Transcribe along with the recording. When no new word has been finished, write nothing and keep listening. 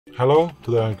Hello,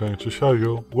 today I'm going to show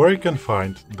you where you can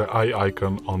find the eye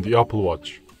icon on the Apple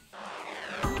Watch.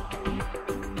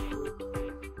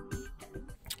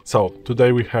 So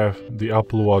today we have the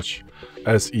Apple Watch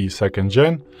SE 2nd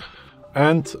Gen,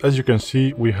 and as you can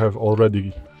see we have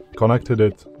already connected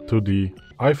it to the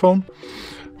iPhone.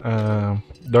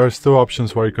 There's two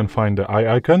options where you can find the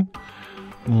eye icon.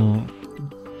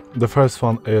 The first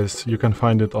one is you can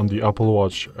find it on the Apple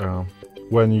Watch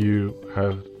when you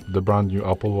have the brand new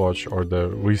Apple Watch or the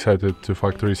resetted to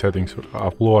factory settings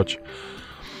Apple Watch.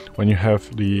 When you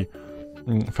have the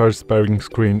first pairing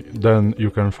screen, then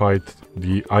you can find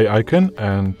the eye icon,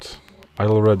 and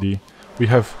we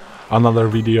have another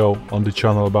video on the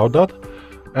channel about that.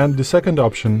 And the second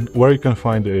option where you can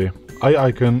find the eye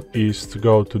icon is to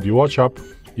go to the watch app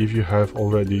if you have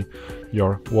already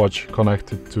your watch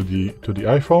connected to the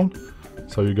iPhone.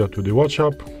 So you go to the watch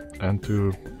app and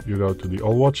you go to the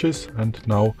all watches, and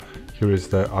now here is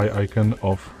the eye icon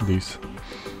of this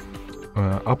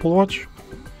Apple Watch,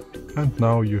 and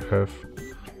now you have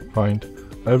find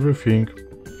everything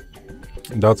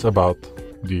that's about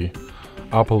the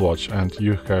Apple Watch, and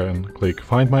you can click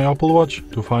find my Apple Watch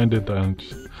to find it, and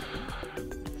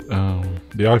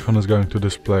the iPhone is going to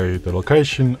display the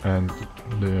location and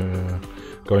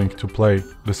going to play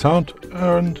the sound,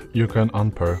 and you can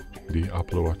unpair the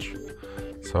Apple Watch.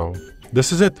 So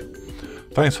this is it.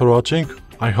 Thanks for watching.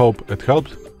 I hope it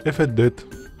helped. If it did,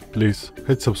 please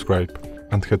hit subscribe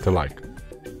and hit a like.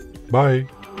 Bye.